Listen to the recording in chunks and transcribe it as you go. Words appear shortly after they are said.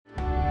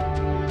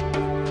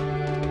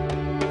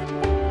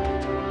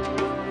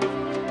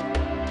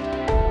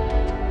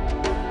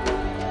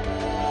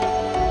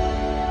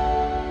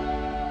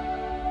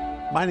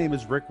My name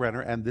is Rick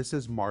Renner, and this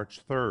is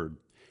March 3rd.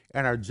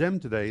 And our gem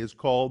today is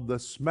called The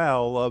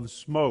Smell of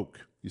Smoke.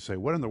 You say,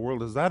 what in the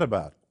world is that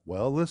about?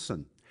 Well,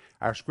 listen.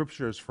 Our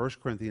scripture is 1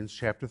 Corinthians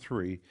chapter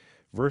 3,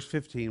 verse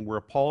 15,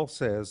 where Paul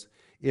says,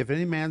 if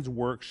any man's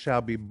work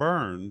shall be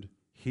burned,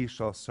 he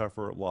shall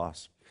suffer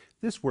loss.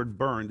 This word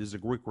burned is a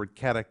Greek word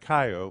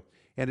katakio,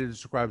 and it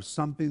describes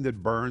something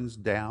that burns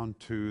down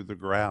to the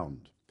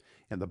ground.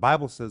 And the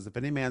Bible says if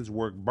any man's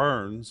work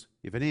burns,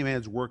 if any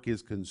man's work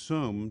is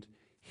consumed,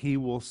 he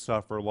will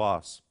suffer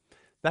loss.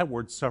 That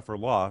word suffer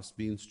loss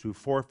means to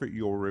forfeit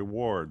your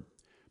reward.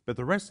 But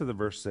the rest of the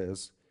verse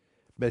says,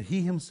 but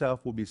he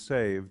himself will be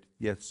saved,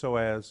 yet so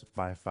as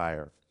by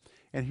fire.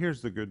 And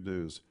here's the good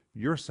news.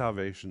 Your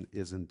salvation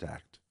is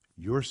intact.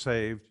 You're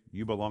saved.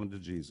 You belong to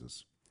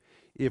Jesus.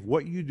 If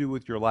what you do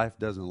with your life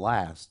doesn't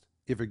last,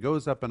 if it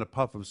goes up in a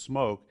puff of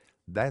smoke,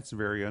 that's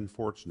very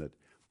unfortunate.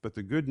 But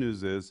the good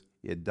news is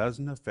it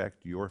doesn't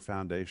affect your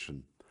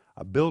foundation.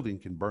 A building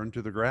can burn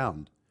to the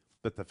ground,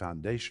 but the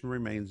foundation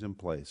remains in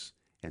place.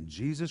 And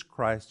Jesus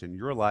Christ in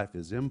your life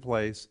is in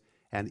place.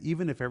 And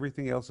even if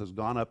everything else has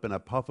gone up in a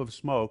puff of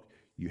smoke,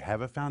 you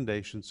have a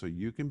foundation so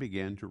you can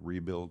begin to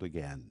rebuild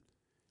again.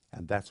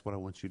 And that's what I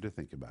want you to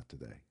think about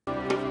today.